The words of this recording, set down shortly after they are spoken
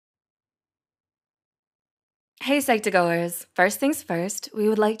Hey Psych2Goers, first things first, we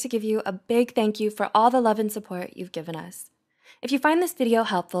would like to give you a big thank you for all the love and support you've given us. If you find this video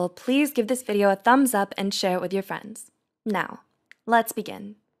helpful, please give this video a thumbs up and share it with your friends. Now, let's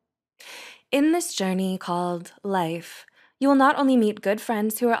begin. In this journey called life, you will not only meet good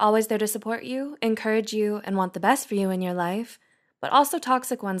friends who are always there to support you, encourage you, and want the best for you in your life, but also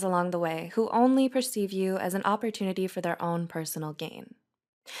toxic ones along the way who only perceive you as an opportunity for their own personal gain.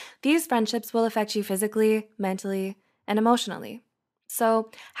 These friendships will affect you physically, mentally, and emotionally. So,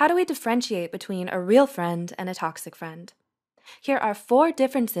 how do we differentiate between a real friend and a toxic friend? Here are 4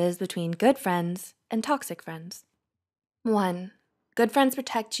 differences between good friends and toxic friends. 1. Good friends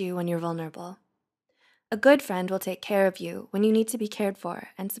protect you when you're vulnerable. A good friend will take care of you when you need to be cared for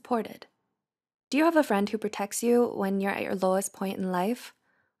and supported. Do you have a friend who protects you when you're at your lowest point in life,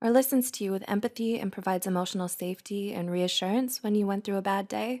 or listens to you with empathy and provides emotional safety and reassurance when you went through a bad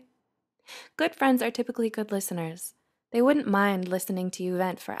day? Good friends are typically good listeners. They wouldn't mind listening to you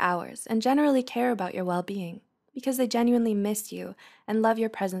vent for hours and generally care about your well-being because they genuinely miss you and love your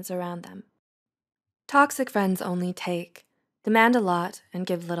presence around them. Toxic friends only take, demand a lot, and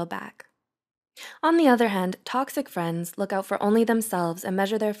give little back. On the other hand, toxic friends look out for only themselves and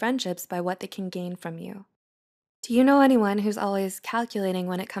measure their friendships by what they can gain from you. Do you know anyone who's always calculating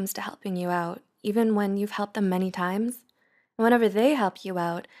when it comes to helping you out, even when you've helped them many times? And whenever they help you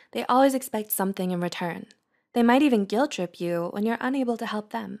out, they always expect something in return. They might even guilt trip you when you're unable to help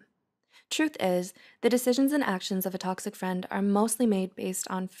them. Truth is, the decisions and actions of a toxic friend are mostly made based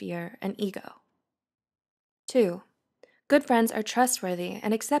on fear and ego. 2. Good friends are trustworthy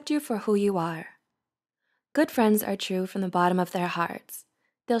and accept you for who you are. Good friends are true from the bottom of their hearts.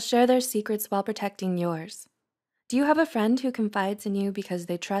 They'll share their secrets while protecting yours. Do you have a friend who confides in you because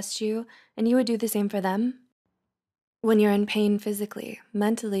they trust you and you would do the same for them? When you're in pain physically,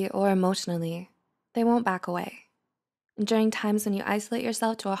 mentally, or emotionally, they won't back away. And during times when you isolate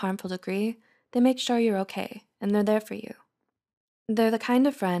yourself to a harmful degree, they make sure you're okay and they're there for you. They're the kind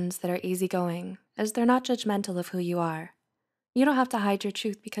of friends that are easygoing, as they're not judgmental of who you are. You don't have to hide your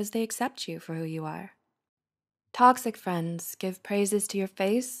truth because they accept you for who you are. Toxic friends give praises to your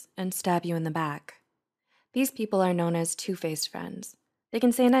face and stab you in the back. These people are known as two-faced friends. They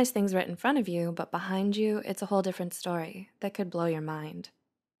can say nice things right in front of you, but behind you, it's a whole different story that could blow your mind.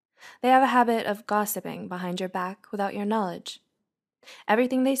 They have a habit of gossiping behind your back without your knowledge.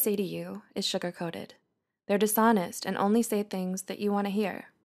 Everything they say to you is sugar-coated. They're dishonest and only say things that you want to hear.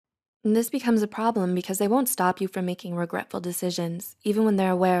 And this becomes a problem because they won't stop you from making regretful decisions, even when they're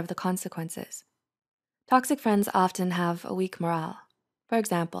aware of the consequences. Toxic friends often have a weak morale. For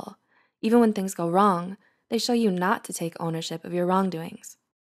example, even when things go wrong, they show you not to take ownership of your wrongdoings.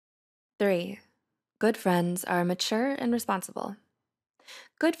 3. Good friends are mature and responsible.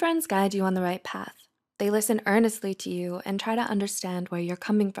 Good friends guide you on the right path. They listen earnestly to you and try to understand where you're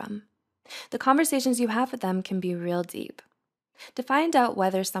coming from. The conversations you have with them can be real deep. To find out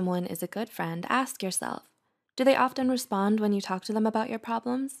whether someone is a good friend, ask yourself, do they often respond when you talk to them about your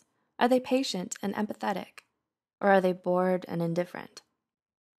problems? Are they patient and empathetic? Or are they bored and indifferent?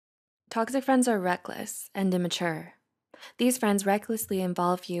 Toxic friends are reckless and immature. These friends recklessly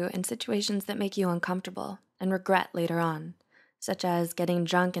involve you in situations that make you uncomfortable and regret later on, such as getting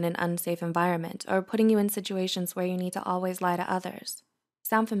drunk in an unsafe environment or putting you in situations where you need to always lie to others.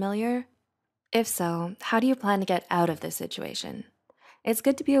 Sound familiar? If so, how do you plan to get out of this situation? It's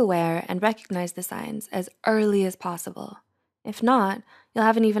good to be aware and recognize the signs as early as possible. If not, you'll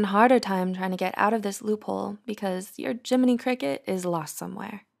have an even harder time trying to get out of this loophole because your Jiminy Cricket is lost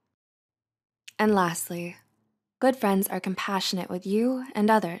somewhere. And lastly, good friends are compassionate with you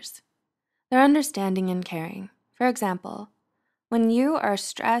and others. They're understanding and caring. For example, when you are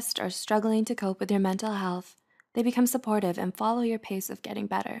stressed or struggling to cope with your mental health, they become supportive and follow your pace of getting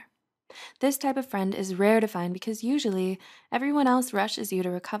better. This type of friend is rare to find because usually everyone else rushes you to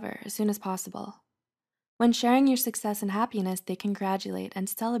recover as soon as possible. When sharing your success and happiness, they congratulate and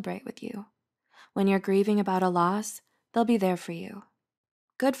celebrate with you. When you're grieving about a loss, they'll be there for you.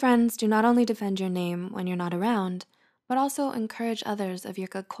 Good friends do not only defend your name when you're not around, but also encourage others of your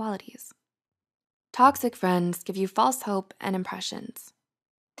good qualities. Toxic friends give you false hope and impressions.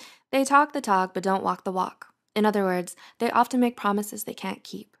 They talk the talk but don't walk the walk. In other words, they often make promises they can't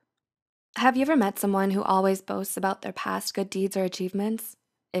keep. Have you ever met someone who always boasts about their past good deeds or achievements?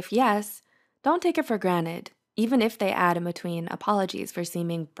 If yes, don't take it for granted, even if they add in between apologies for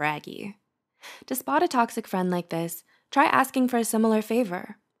seeming braggy. To spot a toxic friend like this, try asking for a similar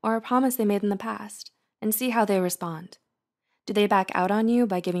favor or a promise they made in the past and see how they respond. Do they back out on you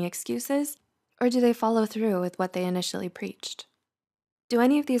by giving excuses, or do they follow through with what they initially preached? Do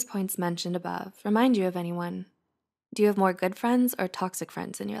any of these points mentioned above remind you of anyone? Do you have more good friends or toxic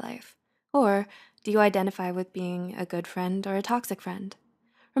friends in your life? Or do you identify with being a good friend or a toxic friend?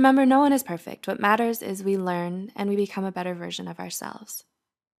 Remember, no one is perfect. What matters is we learn and we become a better version of ourselves.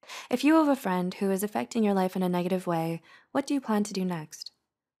 If you have a friend who is affecting your life in a negative way, what do you plan to do next?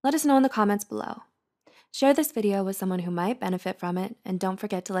 Let us know in the comments below. Share this video with someone who might benefit from it, and don't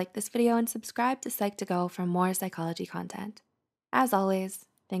forget to like this video and subscribe to Psych2Go for more psychology content. As always,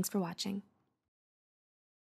 thanks for watching.